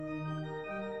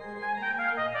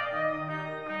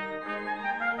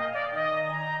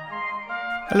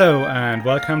Hello and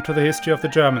welcome to the History of the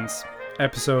Germans,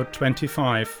 episode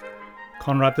 25,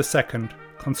 Conrad II,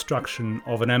 Construction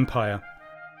of an Empire.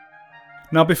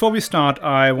 Now before we start,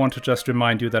 I want to just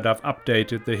remind you that I've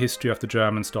updated the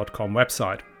historyofthegermans.com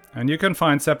website, and you can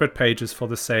find separate pages for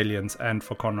the Salians and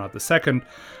for Conrad II,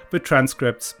 with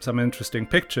transcripts, some interesting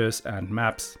pictures and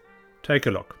maps. Take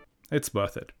a look, it's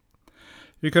worth it.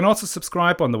 You can also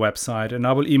subscribe on the website and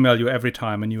I will email you every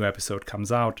time a new episode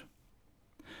comes out.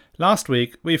 Last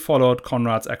week, we followed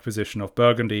Conrad's acquisition of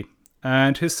Burgundy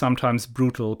and his sometimes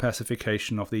brutal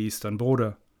pacification of the eastern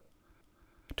border.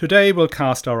 Today, we'll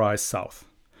cast our eyes south.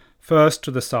 First to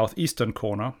the southeastern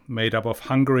corner, made up of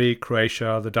Hungary,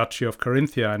 Croatia, the Duchy of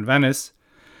Carinthia and Venice,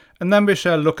 and then we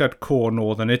shall look at core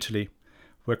northern Italy,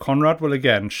 where Conrad will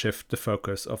again shift the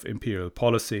focus of imperial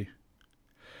policy.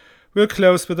 We'll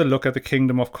close with a look at the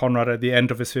kingdom of Conrad at the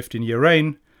end of his 15-year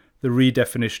reign, the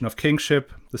redefinition of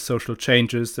kingship, the social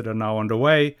changes that are now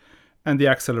underway, and the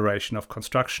acceleration of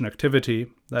construction activity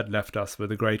that left us with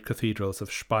the great cathedrals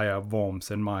of Speyer,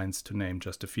 Worms, and Mainz, to name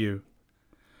just a few.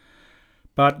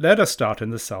 But let us start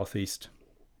in the southeast.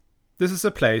 This is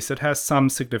a place that has some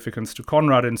significance to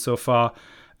Conrad insofar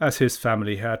as his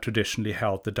family had traditionally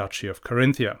held the Duchy of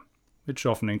Carinthia, which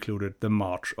often included the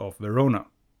March of Verona.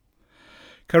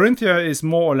 Carinthia is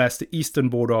more or less the eastern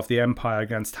border of the empire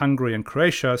against Hungary and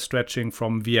Croatia, stretching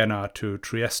from Vienna to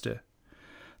Trieste.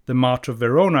 The March of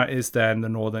Verona is then the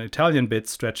northern Italian bit,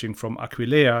 stretching from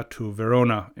Aquileia to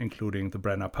Verona, including the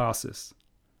Brenner passes.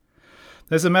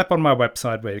 There's a map on my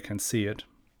website where you can see it.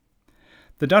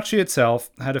 The duchy itself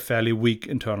had a fairly weak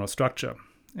internal structure.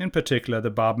 In particular, the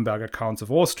Babenberger Counts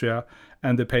of Austria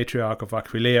and the Patriarch of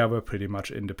Aquileia were pretty much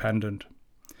independent.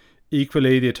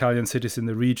 Equally, the Italian cities in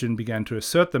the region began to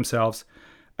assert themselves,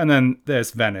 and then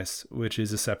there's Venice, which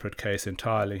is a separate case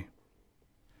entirely.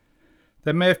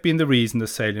 That may have been the reason the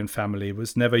Salian family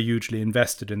was never hugely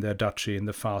invested in their duchy in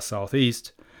the far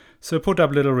southeast, so put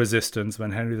up little resistance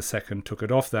when Henry II took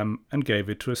it off them and gave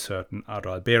it to a certain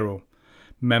Adalbero,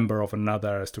 member of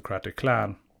another aristocratic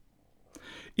clan.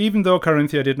 Even though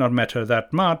Carinthia did not matter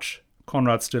that much,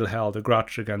 Conrad still held a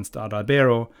grudge against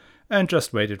Adalbero, and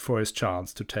just waited for his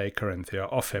chance to take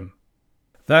Carinthia off him.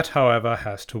 That, however,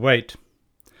 has to wait.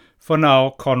 For now,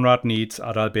 Conrad needs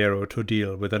Adalbero to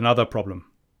deal with another problem: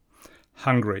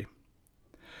 Hungary.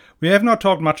 We have not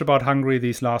talked much about Hungary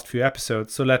these last few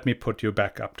episodes, so let me put you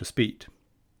back up to speed.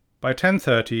 By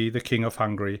 1030, the King of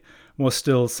Hungary was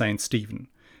still Saint Stephen,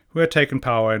 who had taken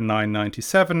power in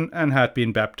 997 and had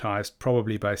been baptized,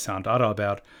 probably by Saint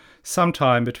Adalbert,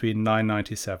 sometime between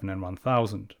 997 and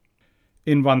 1000.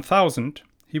 In 1000,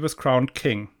 he was crowned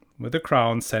king, with a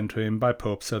crown sent to him by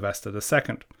Pope Sylvester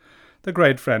II, the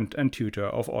great friend and tutor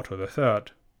of Otto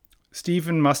III.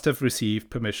 Stephen must have received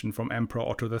permission from Emperor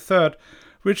Otto III,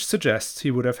 which suggests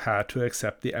he would have had to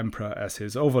accept the emperor as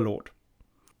his overlord.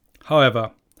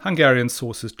 However, Hungarian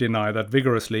sources deny that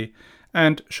vigorously,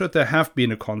 and should there have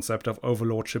been a concept of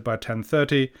overlordship by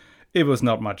 1030, it was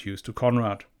not much use to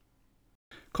Conrad.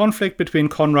 Conflict between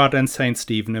Conrad and Saint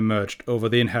Stephen emerged over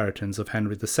the inheritance of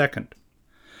Henry II.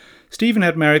 Stephen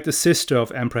had married the sister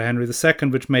of Emperor Henry II,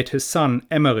 which made his son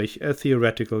Emmerich a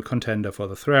theoretical contender for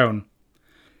the throne.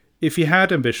 If he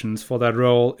had ambitions for that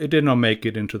role, it did not make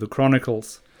it into the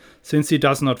chronicles, since he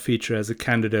does not feature as a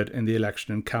candidate in the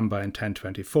election in Camba in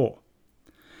 1024.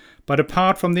 But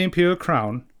apart from the imperial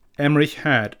crown, Emmerich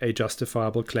had a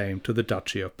justifiable claim to the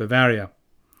Duchy of Bavaria,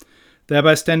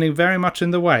 thereby standing very much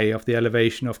in the way of the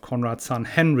elevation of Conrad's son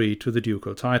Henry to the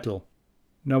ducal title.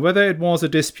 Now, whether it was a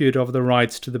dispute over the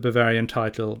rights to the Bavarian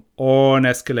title or an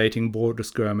escalating border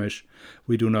skirmish,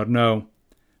 we do not know.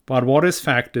 But what is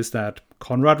fact is that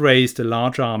Conrad raised a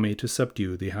large army to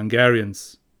subdue the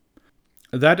Hungarians.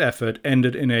 That effort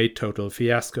ended in a total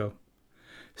fiasco.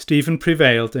 Stephen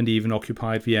prevailed and even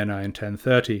occupied Vienna in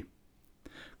 1030.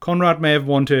 Conrad may have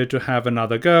wanted to have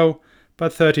another go,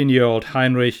 but 13-year-old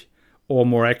Heinrich, or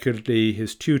more accurately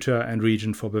his tutor and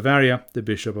regent for Bavaria, the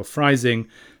Bishop of Freising,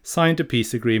 signed a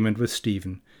peace agreement with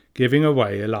Stephen, giving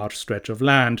away a large stretch of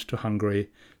land to Hungary,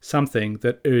 something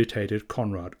that irritated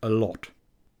Conrad a lot.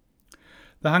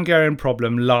 The Hungarian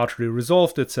problem largely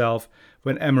resolved itself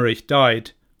when Emmerich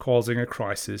died, causing a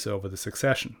crisis over the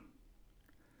succession.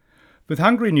 With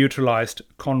Hungary neutralized,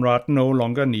 Conrad no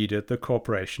longer needed the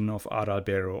cooperation of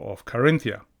Adalbero of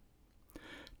Carinthia.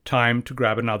 Time to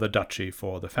grab another duchy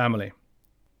for the family.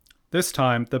 This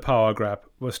time, the power grab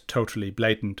was totally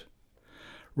blatant.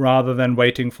 Rather than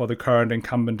waiting for the current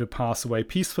incumbent to pass away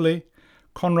peacefully,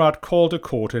 Conrad called a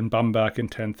court in Bamberg in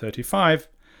 1035,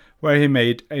 where he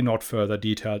made a not further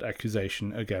detailed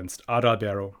accusation against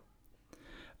Adalbero.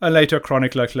 A later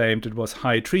chronicler claimed it was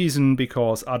high treason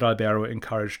because Adalbero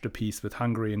encouraged a peace with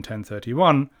Hungary in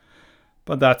 1031,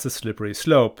 but that's a slippery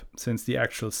slope, since the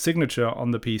actual signature on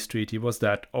the peace treaty was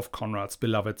that of Conrad's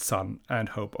beloved son and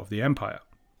hope of the empire.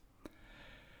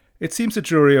 It seems a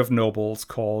jury of nobles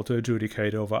called to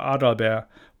adjudicate over Adalbert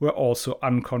were also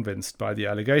unconvinced by the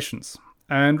allegations,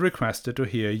 and requested to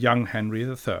hear young Henry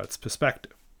III's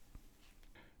perspective.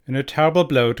 In a terrible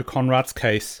blow to Conrad's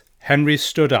case, Henry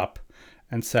stood up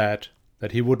and said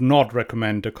that he would not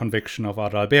recommend the conviction of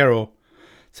Adalbero,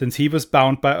 since he was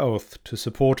bound by oath to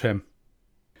support him.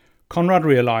 Conrad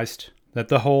realized that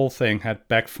the whole thing had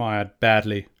backfired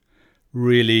badly,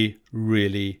 really,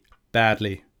 really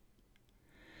badly.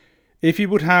 If he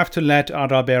would have to let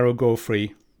Adalbero go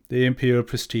free, the imperial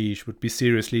prestige would be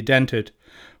seriously dented,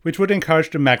 which would encourage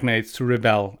the magnates to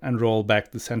rebel and roll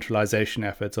back the centralization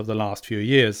efforts of the last few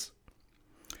years.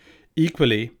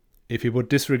 Equally, if he would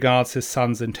disregard his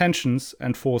son's intentions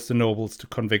and force the nobles to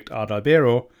convict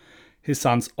Adalbero, his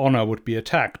son's honor would be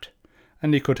attacked,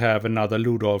 and he could have another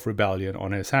Ludolf rebellion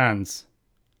on his hands.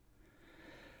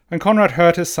 When Conrad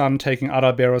heard his son taking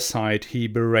Adalbero's side, he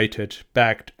berated,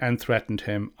 begged, and threatened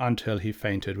him until he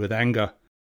fainted with anger.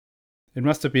 It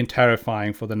must have been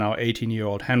terrifying for the now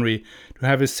 18-year-old Henry to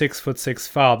have his 6'6"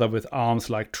 father with arms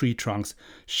like tree trunks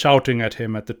shouting at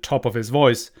him at the top of his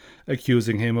voice,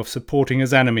 accusing him of supporting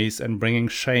his enemies and bringing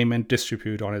shame and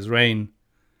disrepute on his reign.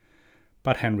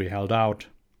 But Henry held out.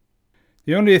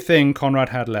 The only thing Conrad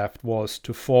had left was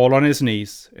to fall on his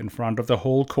knees in front of the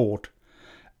whole court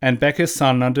and beg his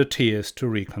son under tears to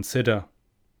reconsider.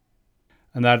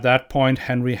 And at that point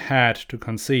Henry had to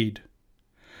concede.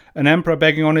 An emperor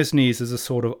begging on his knees is a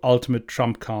sort of ultimate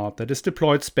trump card that is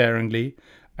deployed sparingly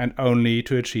and only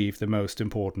to achieve the most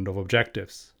important of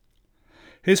objectives.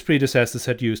 His predecessors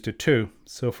had used it too,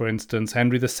 so for instance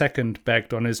Henry II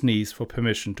begged on his knees for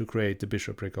permission to create the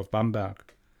bishopric of Bamberg.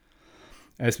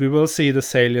 As we will see, the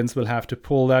Salians will have to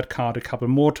pull that card a couple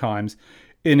more times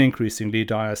in increasingly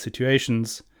dire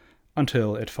situations,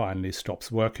 until it finally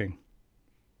stops working.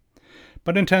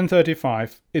 But in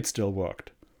 1035 it still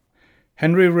worked.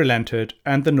 Henry relented,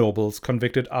 and the nobles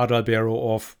convicted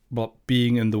Adalbero of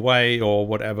being in the way or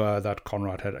whatever that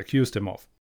Conrad had accused him of.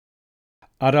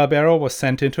 Adalbero was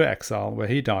sent into exile, where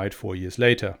he died 4 years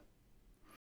later.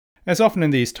 As often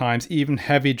in these times, even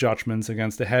heavy judgments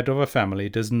against the head of a family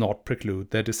does not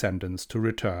preclude their descendants to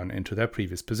return into their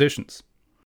previous positions.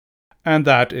 And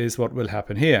that is what will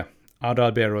happen here.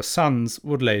 Adalbero's sons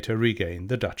would later regain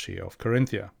the Duchy of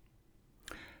Carinthia.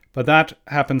 But that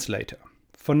happens later.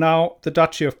 For now, the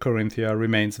Duchy of Carinthia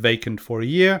remains vacant for a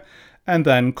year, and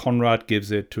then Conrad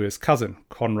gives it to his cousin,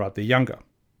 Conrad the Younger.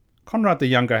 Conrad the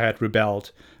Younger had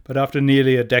rebelled, but after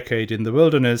nearly a decade in the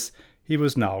wilderness, he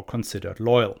was now considered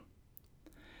loyal.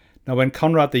 Now, when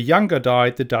Conrad the Younger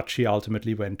died, the duchy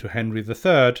ultimately went to Henry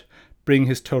III, bringing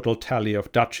his total tally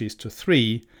of duchies to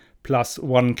 3, plus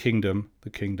one kingdom, the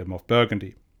Kingdom of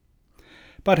Burgundy.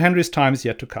 But Henry's time is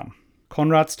yet to come.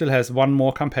 Conrad still has one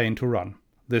more campaign to run,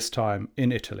 this time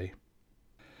in Italy.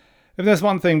 If there's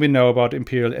one thing we know about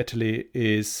Imperial Italy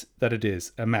is that it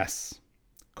is a mess.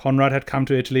 Conrad had come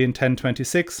to Italy in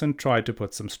 1026 and tried to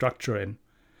put some structure in.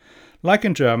 Like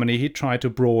in Germany, he tried to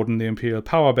broaden the imperial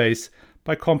power base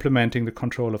by complementing the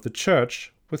control of the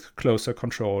church with closer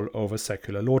control over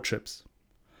secular lordships.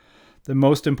 The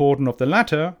most important of the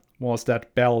latter was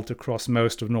that belt across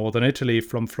most of northern Italy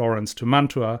from Florence to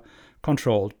Mantua,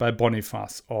 controlled by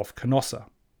Boniface of Canossa.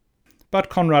 But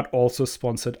Conrad also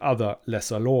sponsored other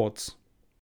lesser lords.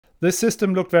 This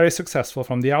system looked very successful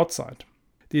from the outside.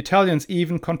 The Italians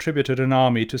even contributed an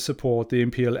army to support the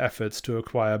imperial efforts to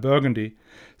acquire Burgundy,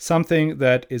 something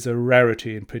that is a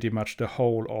rarity in pretty much the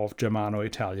whole of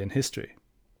Germano-Italian history.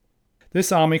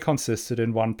 This army consisted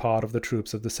in one part of the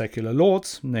troops of the secular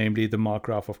lords, namely the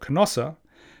Markgraf of Canossa.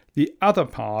 The other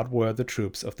part were the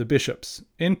troops of the bishops,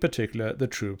 in particular the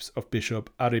troops of Bishop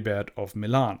Aribert of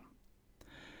Milan.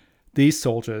 These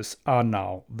soldiers are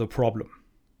now the problem.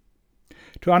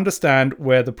 To understand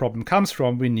where the problem comes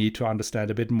from, we need to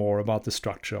understand a bit more about the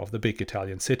structure of the big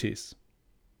Italian cities.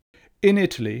 In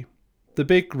Italy, the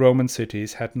big Roman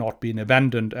cities had not been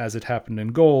abandoned as it happened in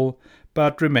Gaul,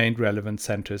 but remained relevant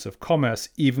centers of commerce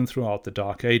even throughout the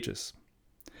Dark Ages.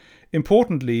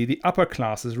 Importantly, the upper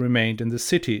classes remained in the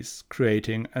cities,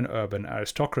 creating an urban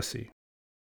aristocracy.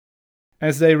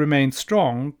 As they remained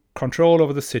strong, control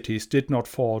over the cities did not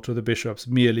fall to the bishops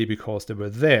merely because they were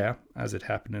there, as it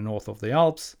happened in north of the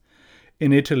Alps.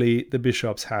 In Italy, the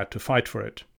bishops had to fight for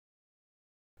it.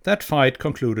 That fight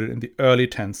concluded in the early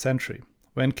 10th century,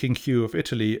 when King Hugh of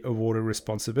Italy awarded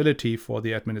responsibility for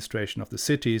the administration of the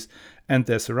cities and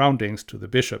their surroundings to the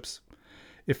bishops,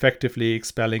 effectively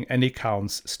expelling any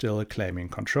counts still claiming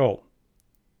control.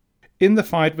 In the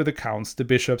fight with the counts, the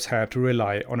bishops had to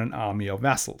rely on an army of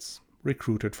vassals,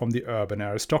 recruited from the urban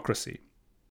aristocracy.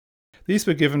 These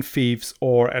were given fiefs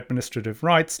or administrative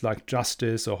rights like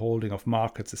justice or holding of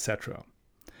markets, etc.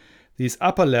 These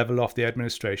upper level of the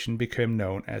administration became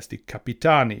known as the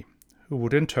capitani, who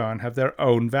would in turn have their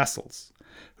own vassals,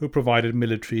 who provided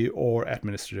military or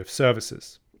administrative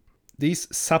services. These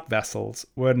sub-vassals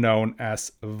were known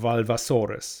as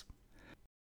valvassores.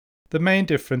 The main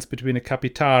difference between a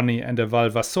capitani and a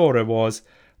valvassore was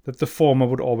that the former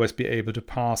would always be able to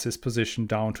pass his position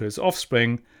down to his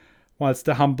offspring, whilst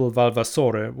the humble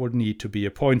valvassore would need to be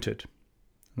appointed.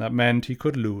 That meant he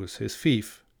could lose his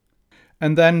fief.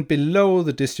 And then below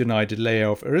the disunited layer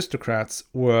of aristocrats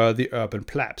were the urban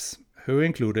plebs, who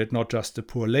included not just the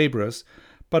poor labourers,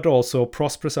 but also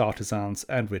prosperous artisans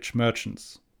and rich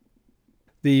merchants.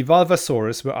 The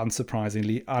valvassores were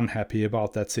unsurprisingly unhappy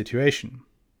about that situation.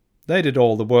 They did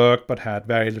all the work but had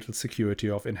very little security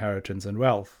of inheritance and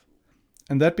wealth.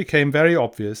 And that became very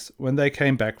obvious when they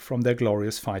came back from their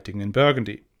glorious fighting in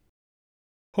Burgundy.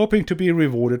 Hoping to be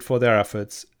rewarded for their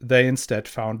efforts, they instead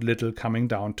found little coming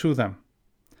down to them.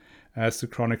 As the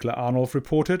chronicler Arnulf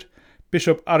reported,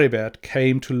 Bishop Aribert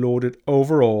came to lord it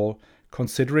over all,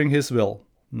 considering his will,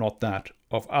 not that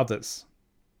of others.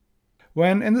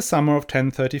 When in the summer of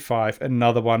 1035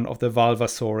 another one of the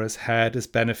valvassores had his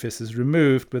benefices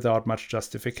removed without much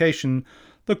justification,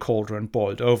 the cauldron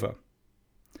boiled over.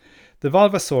 The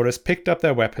valvassores picked up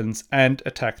their weapons and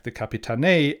attacked the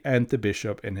capitanei and the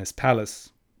bishop in his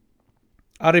palace.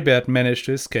 Aribert managed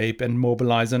to escape and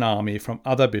mobilize an army from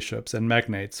other bishops and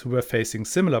magnates who were facing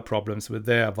similar problems with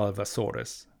their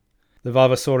valvassores. The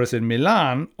valvassores in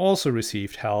Milan also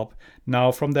received help,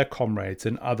 now from their comrades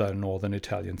in other northern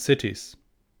Italian cities.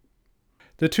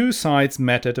 The two sides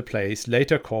met at a place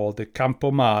later called the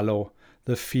Campo Malo,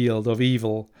 the Field of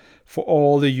Evil, for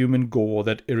all the human gore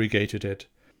that irrigated it.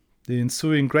 The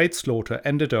ensuing great slaughter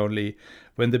ended only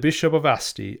when the Bishop of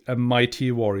Asti, a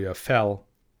mighty warrior, fell.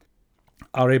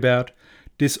 Aribert,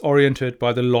 disoriented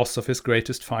by the loss of his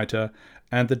greatest fighter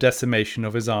and the decimation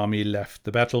of his army, left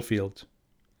the battlefield.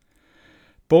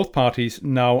 Both parties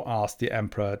now asked the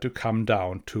emperor to come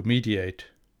down to mediate.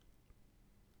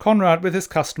 Conrad, with his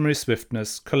customary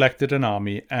swiftness, collected an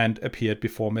army and appeared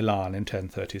before Milan in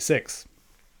 1036.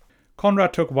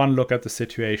 Conrad took one look at the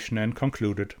situation and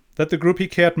concluded that the group he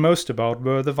cared most about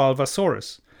were the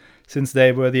valvassores, since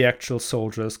they were the actual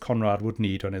soldiers Conrad would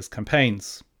need on his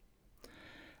campaigns.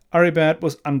 Aribert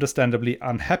was understandably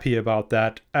unhappy about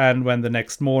that, and when the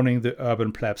next morning the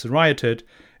urban plebs rioted,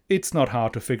 it's not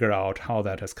hard to figure out how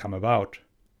that has come about.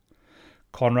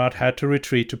 Conrad had to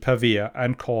retreat to Pavia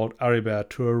and called Aribert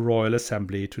to a royal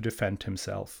assembly to defend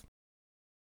himself.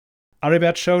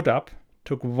 Aribert showed up,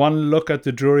 took one look at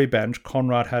the jury bench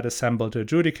Conrad had assembled to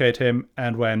adjudicate him,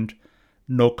 and went,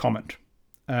 "No comment,"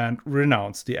 and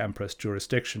renounced the emperor's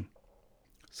jurisdiction.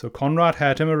 So Conrad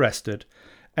had him arrested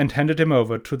and handed him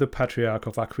over to the Patriarch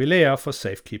of Aquileia for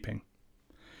safekeeping.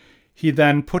 He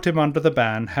then put him under the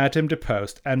ban, had him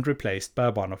deposed and replaced by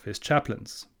one of his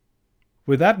chaplains.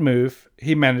 With that move,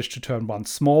 he managed to turn one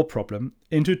small problem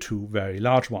into two very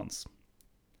large ones.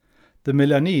 The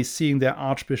Milanese, seeing their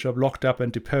archbishop locked up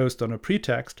and deposed on a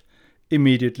pretext,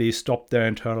 immediately stopped their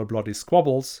internal bloody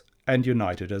squabbles and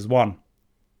united as one.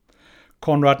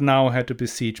 Conrad now had to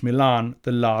besiege Milan,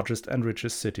 the largest and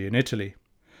richest city in Italy,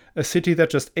 a city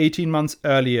that just 18 months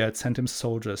earlier had sent him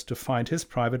soldiers to fight his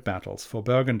private battles for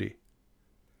Burgundy.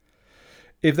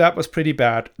 If that was pretty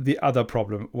bad, the other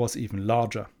problem was even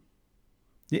larger.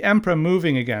 The emperor,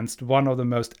 moving against one of the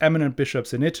most eminent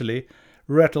bishops in Italy,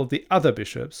 rattled the other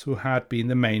bishops who had been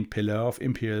the main pillar of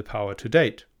imperial power to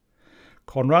date.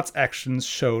 Conrad's actions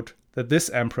showed that this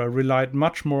emperor relied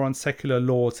much more on secular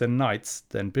lords and knights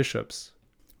than bishops.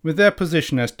 With their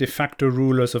position as de facto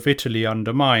rulers of Italy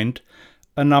undermined,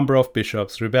 a number of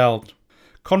bishops rebelled.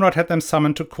 Conrad had them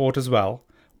summoned to court as well,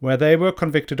 where they were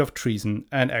convicted of treason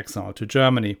and exiled to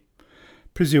Germany,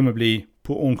 presumably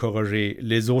pour encourager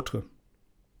les autres.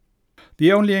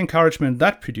 The only encouragement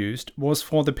that produced was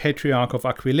for the Patriarch of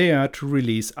Aquileia to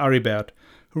release Aribert,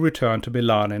 who returned to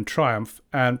Milan in triumph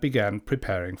and began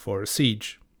preparing for a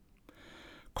siege.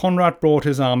 Conrad brought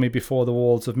his army before the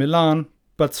walls of Milan,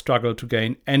 but struggled to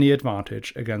gain any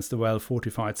advantage against the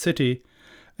well-fortified city,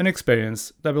 an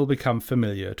experience that will become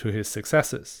familiar to his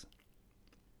successors.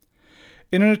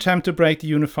 In an attempt to break the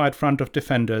unified front of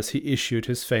defenders, he issued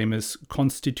his famous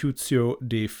Constitutio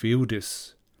de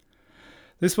Feudis.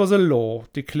 This was a law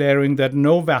declaring that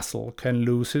no vassal can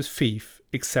lose his fief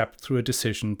except through a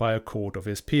decision by a court of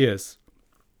his peers.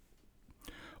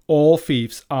 All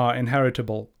fiefs are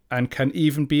inheritable and can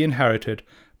even be inherited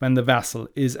when the vassal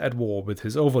is at war with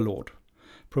his overlord,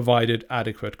 provided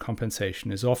adequate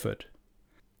compensation is offered.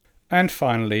 And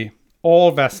finally,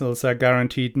 all vassals are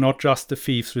guaranteed not just the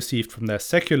fiefs received from their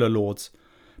secular lords,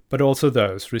 but also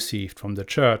those received from the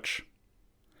church.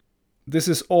 This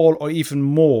is all or even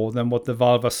more than what the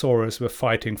Valvassores were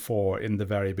fighting for in the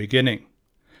very beginning.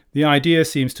 The idea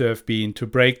seems to have been to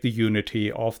break the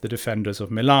unity of the defenders of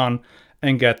Milan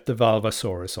and get the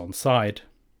Valvassores on side.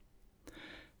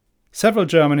 Several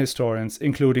German historians,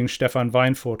 including Stefan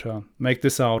Weinfurter, make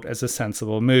this out as a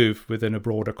sensible move within a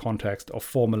broader context of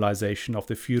formalization of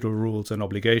the feudal rules and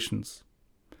obligations.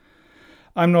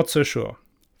 I'm not so sure.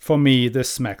 For me, this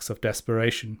smacks of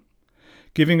desperation.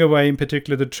 Giving away in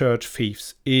particular the church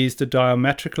fiefs is the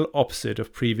diametrical opposite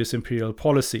of previous imperial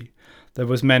policy that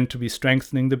was meant to be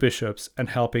strengthening the bishops and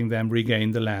helping them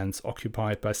regain the lands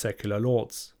occupied by secular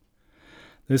lords.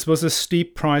 This was a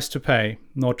steep price to pay,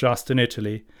 not just in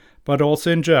Italy, but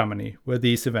also in Germany, where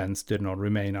these events did not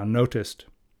remain unnoticed.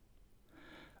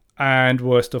 And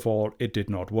worst of all, it did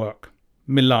not work.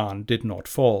 Milan did not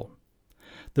fall.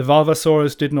 The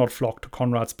Valvassores did not flock to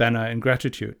Conrad's banner in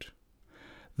gratitude.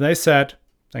 They said,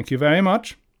 "Thank you very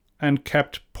much," and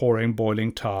kept pouring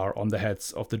boiling tar on the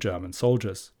heads of the German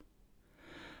soldiers.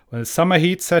 When the summer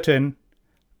heat set in,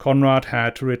 Conrad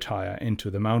had to retire into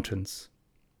the mountains.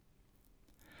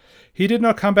 He did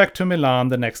not come back to Milan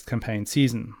the next campaign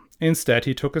season. Instead,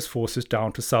 he took his forces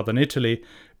down to southern Italy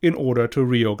in order to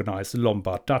reorganize the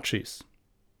Lombard duchies.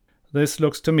 This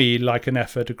looks to me like an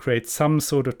effort to create some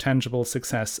sort of tangible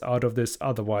success out of this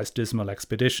otherwise dismal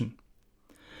expedition.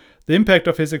 The impact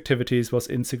of his activities was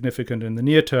insignificant in the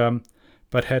near term,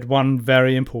 but had one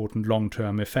very important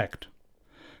long-term effect.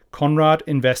 Conrad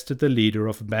invested the leader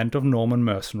of a band of Norman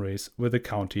mercenaries with the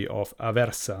county of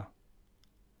Aversa.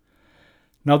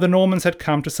 Now the Normans had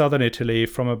come to southern Italy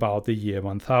from about the year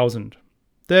 1000.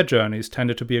 Their journeys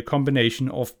tended to be a combination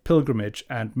of pilgrimage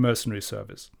and mercenary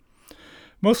service.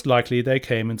 Most likely they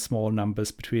came in small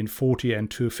numbers between 40 and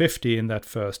 250 in that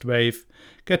first wave,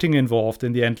 getting involved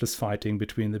in the endless fighting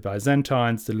between the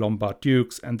Byzantines, the Lombard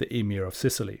dukes, and the Emir of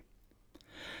Sicily.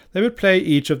 They would play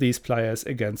each of these players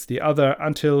against the other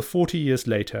until 40 years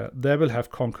later they will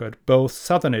have conquered both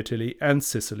southern Italy and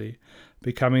Sicily,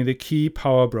 becoming the key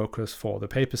power brokers for the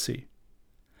papacy.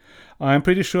 I am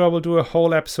pretty sure I will do a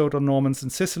whole episode on Normans in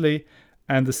Sicily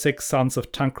and the 6 sons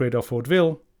of Tancred of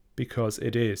Hauteville, because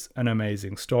it is an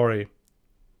amazing story.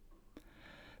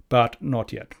 But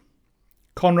not yet.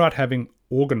 Conrad, having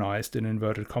organized in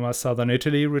inverted commas southern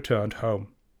Italy, returned home.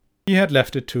 He had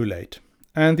left it too late,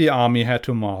 and the army had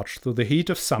to march through the heat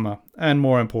of summer and,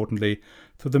 more importantly,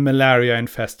 through the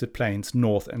malaria-infested plains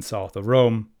north and south of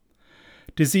Rome.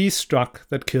 Disease struck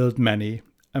that killed many,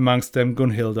 amongst them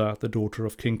Gunhilda, the daughter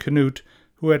of King Canute,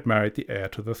 who had married the heir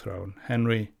to the throne,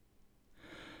 Henry.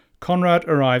 Conrad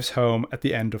arrives home at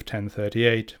the end of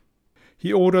 1038.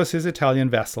 He orders his Italian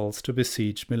vassals to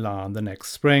besiege Milan the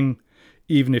next spring,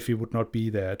 even if he would not be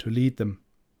there to lead them.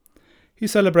 He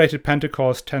celebrated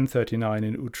Pentecost 1039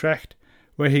 in Utrecht,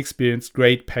 where he experienced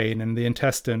great pain in the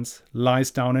intestines, lies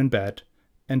down in bed,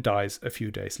 and dies a few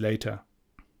days later.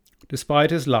 Despite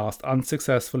his last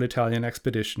unsuccessful Italian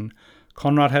expedition,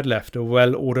 Conrad had left a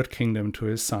well-ordered kingdom to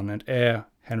his son and heir,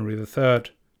 Henry III.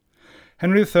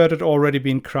 Henry III had already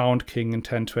been crowned king in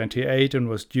 1028 and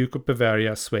was Duke of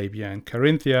Bavaria, Swabia, and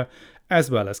Carinthia, as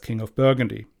well as King of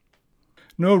Burgundy.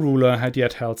 No ruler had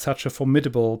yet held such a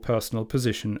formidable personal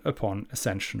position upon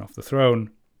ascension of the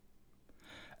throne.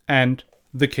 And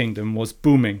the kingdom was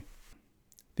booming.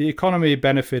 The economy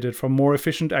benefited from more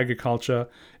efficient agriculture,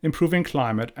 improving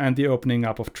climate, and the opening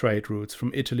up of trade routes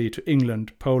from Italy to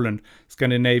England, Poland,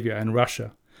 Scandinavia, and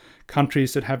Russia,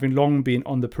 countries that having long been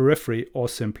on the periphery or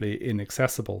simply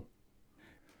inaccessible.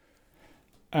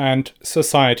 And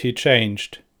society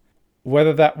changed.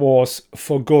 Whether that was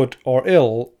for good or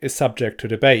ill is subject to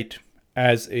debate,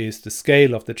 as is the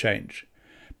scale of the change.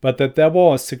 But that there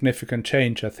was significant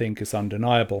change, I think, is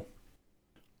undeniable.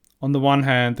 On the one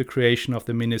hand, the creation of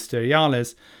the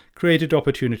ministeriales created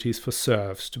opportunities for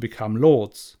serfs to become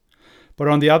lords. But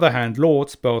on the other hand,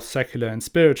 lords, both secular and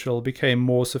spiritual, became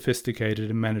more sophisticated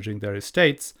in managing their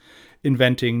estates,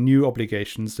 inventing new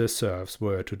obligations their serfs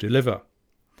were to deliver.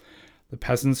 The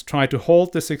peasants tried to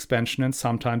halt this expansion and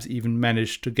sometimes even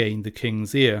managed to gain the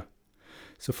king's ear.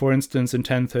 So for instance, in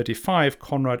 1035,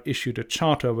 Conrad issued a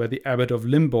charter where the abbot of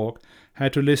Limburg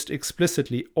had to list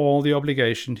explicitly all the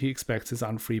obligation he expects his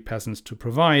unfree peasants to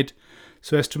provide,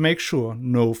 so as to make sure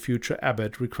no future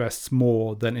abbot requests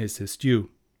more than is his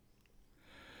due.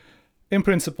 In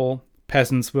principle,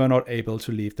 peasants were not able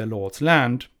to leave their lord's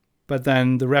land, but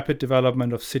then the rapid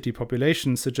development of city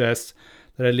population suggests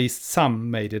that at least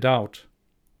some made it out.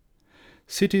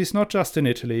 Cities not just in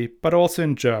Italy, but also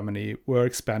in Germany were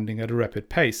expanding at a rapid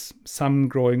pace, some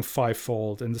growing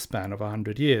fivefold in the span of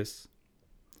 100 years.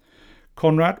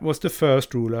 Conrad was the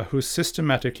first ruler who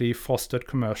systematically fostered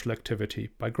commercial activity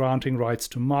by granting rights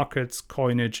to markets,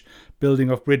 coinage, building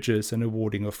of bridges, and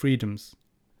awarding of freedoms.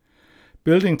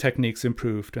 Building techniques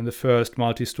improved and the first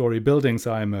multi-story buildings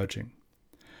are emerging.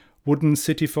 Wooden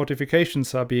city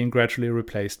fortifications are being gradually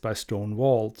replaced by stone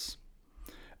walls.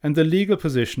 And the legal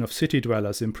position of city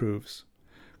dwellers improves.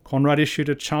 Conrad issued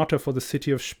a charter for the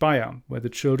city of Speyer, where the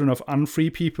children of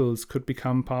unfree peoples could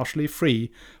become partially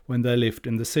free when they lived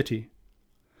in the city.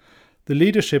 The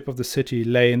leadership of the city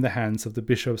lay in the hands of the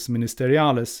bishops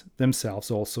ministeriales, themselves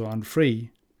also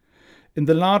unfree. In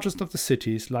the largest of the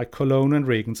cities, like Cologne and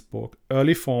Regensburg,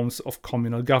 early forms of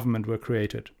communal government were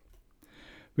created.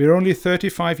 We are only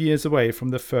 35 years away from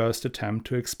the first attempt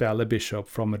to expel a bishop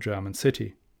from a German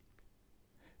city.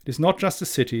 It is not just the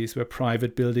cities where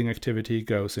private building activity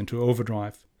goes into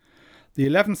overdrive. The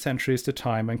 11th century is the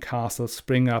time when castles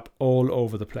spring up all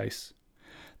over the place.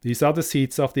 These are the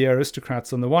seats of the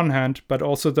aristocrats on the one hand, but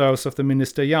also those of the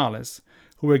ministeriales,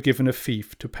 who were given a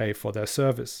fief to pay for their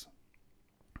service.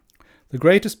 The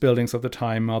greatest buildings of the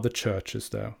time are the churches,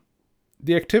 though.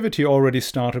 The activity already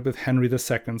started with Henry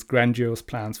II's grandiose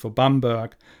plans for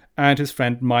Bamberg and his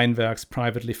friend Meinwerk's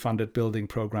privately funded building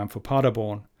program for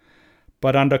Paderborn.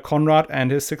 But under Conrad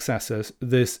and his successors,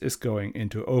 this is going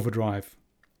into overdrive.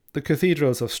 The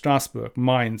cathedrals of Strasbourg,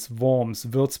 Mainz, Worms,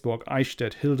 Würzburg,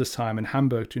 Eichstätt, Hildesheim, and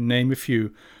Hamburg, to name a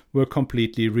few, were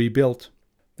completely rebuilt.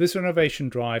 This renovation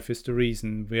drive is the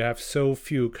reason we have so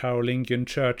few Carolingian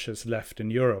churches left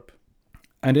in Europe.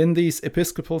 And in these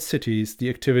episcopal cities, the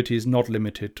activity is not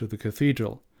limited to the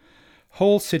cathedral.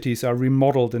 Whole cities are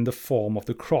remodeled in the form of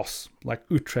the cross, like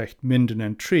Utrecht, Minden,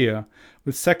 and Trier,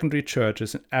 with secondary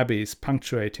churches and abbeys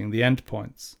punctuating the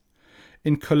endpoints.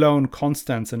 In Cologne,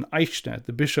 Constance, and Eichstätt,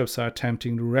 the bishops are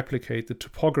attempting to replicate the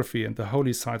topography and the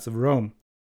holy sites of Rome.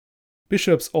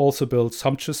 Bishops also build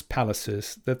sumptuous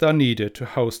palaces that are needed to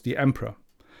host the emperor.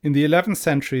 In the 11th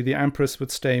century, the emperors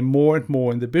would stay more and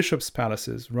more in the bishops'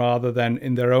 palaces rather than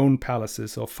in their own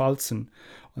palaces or Pfalzen,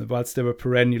 whilst they were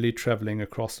perennially travelling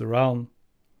across the realm.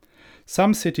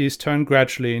 Some cities turned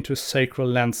gradually into sacred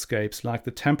landscapes like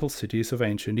the temple cities of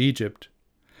ancient Egypt.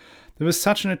 There was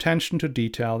such an attention to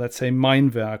detail that, say,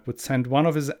 Meinwerk would send one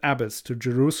of his abbots to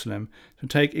Jerusalem to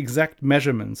take exact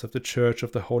measurements of the Church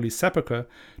of the Holy Sepulchre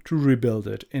to rebuild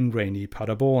it in rainy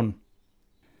Paderborn.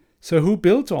 So who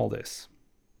built all this?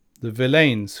 The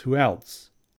villeins, who else?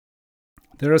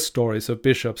 There are stories of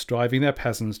bishops driving their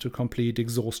peasants to complete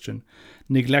exhaustion,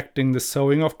 neglecting the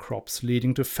sowing of crops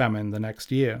leading to famine the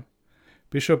next year.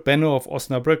 Bishop Benno of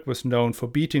Osnabrück was known for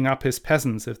beating up his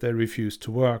peasants if they refused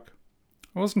to work.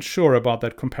 I wasn't sure about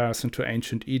that comparison to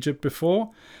ancient Egypt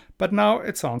before, but now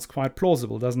it sounds quite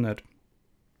plausible, doesn't it?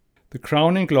 The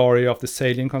crowning glory of the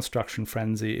Salian construction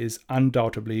frenzy is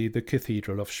undoubtedly the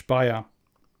Cathedral of Speyer.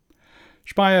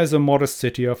 Speyer is a modest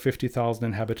city of 50,000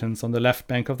 inhabitants on the left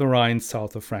bank of the Rhine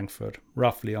south of Frankfurt,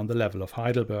 roughly on the level of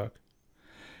Heidelberg.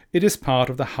 It is part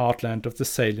of the heartland of the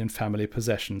Salian family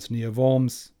possessions near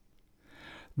Worms.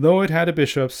 Though it had a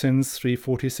bishop since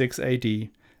 346 AD,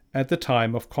 at the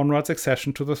time of Conrad's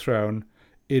accession to the throne,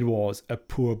 it was a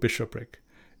poor bishopric.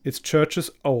 Its church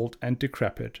is old and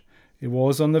decrepit. It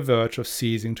was on the verge of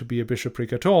ceasing to be a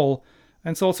bishopric at all,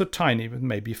 and it's also tiny with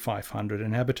maybe 500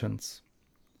 inhabitants.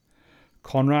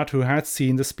 Conrad, who had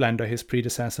seen the splendor his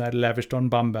predecessor had lavished on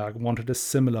Bamberg, wanted a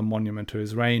similar monument to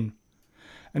his reign.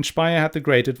 And Speyer had the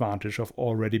great advantage of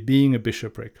already being a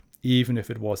bishopric, even if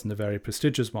it wasn't a very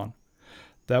prestigious one.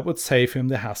 That would save him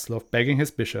the hassle of begging his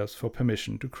bishops for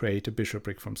permission to create a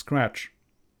bishopric from scratch.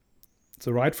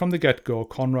 So right from the get-go,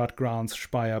 Conrad grants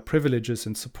Speyer privileges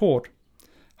and support.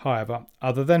 However,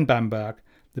 other than Bamberg,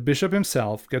 the bishop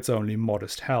himself gets only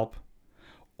modest help.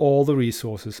 All the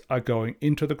resources are going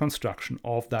into the construction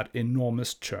of that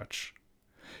enormous church.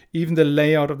 Even the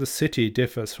layout of the city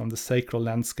differs from the sacred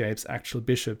landscapes actual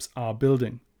bishops are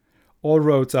building. All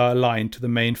roads are aligned to the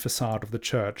main facade of the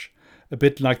church, a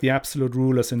bit like the absolute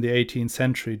rulers in the 18th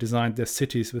century designed their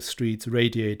cities with streets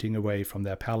radiating away from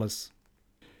their palace.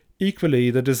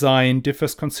 Equally, the design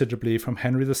differs considerably from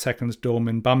Henry II's dome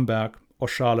in Bamberg or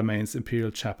Charlemagne's imperial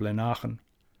chapel in Aachen.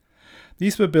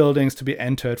 These were buildings to be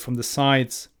entered from the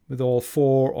sides, with all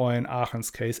 4, or in Aachen's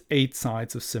case 8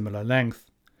 sides of similar length.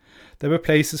 They were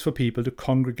places for people to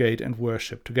congregate and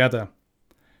worship together.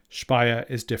 Speyer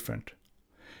is different.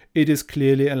 It is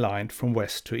clearly aligned from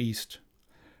west to east.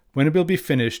 When it will be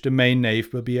finished, the main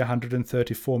nave will be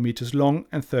 134 meters long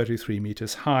and 33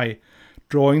 meters high,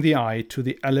 drawing the eye to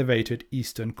the elevated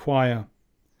eastern choir.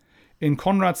 In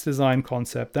Conrad's design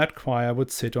concept, that choir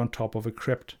would sit on top of a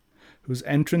crypt, whose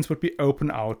entrance would be open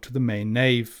out to the main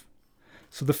nave.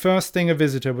 So the first thing a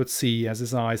visitor would see as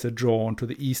his eyes are drawn to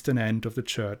the eastern end of the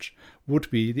church would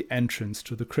be the entrance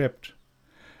to the crypt.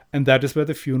 And that is where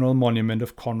the funeral monument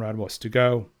of Conrad was to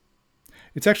go.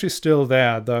 It's actually still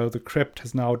there, though the crypt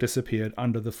has now disappeared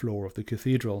under the floor of the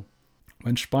cathedral.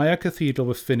 When Speyer Cathedral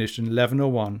was finished in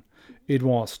 1101, it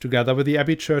was, together with the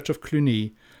Abbey Church of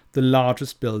Cluny, the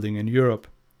largest building in Europe.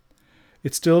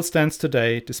 It still stands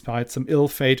today, despite some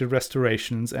ill-fated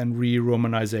restorations and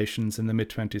re-Romanizations in the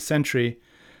mid-20th century,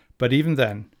 but even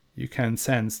then, you can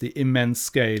sense the immense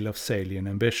scale of Salian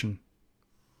ambition.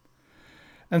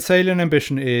 And Salian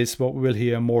ambition is what we will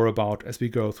hear more about as we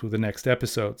go through the next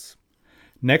episodes.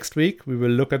 Next week, we will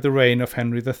look at the reign of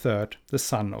Henry III, the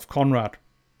son of Conrad.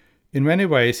 In many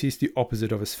ways, he's the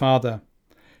opposite of his father.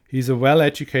 He's a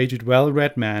well-educated,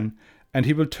 well-read man, and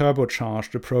he will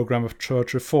turbocharge the program of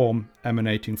church reform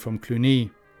emanating from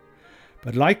Cluny.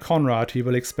 But like Conrad, he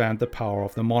will expand the power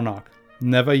of the monarch,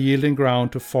 never yielding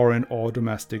ground to foreign or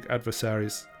domestic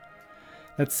adversaries.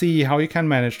 Let's see how he can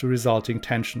manage the resulting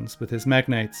tensions with his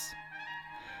magnates.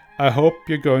 I hope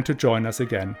you're going to join us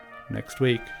again next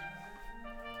week.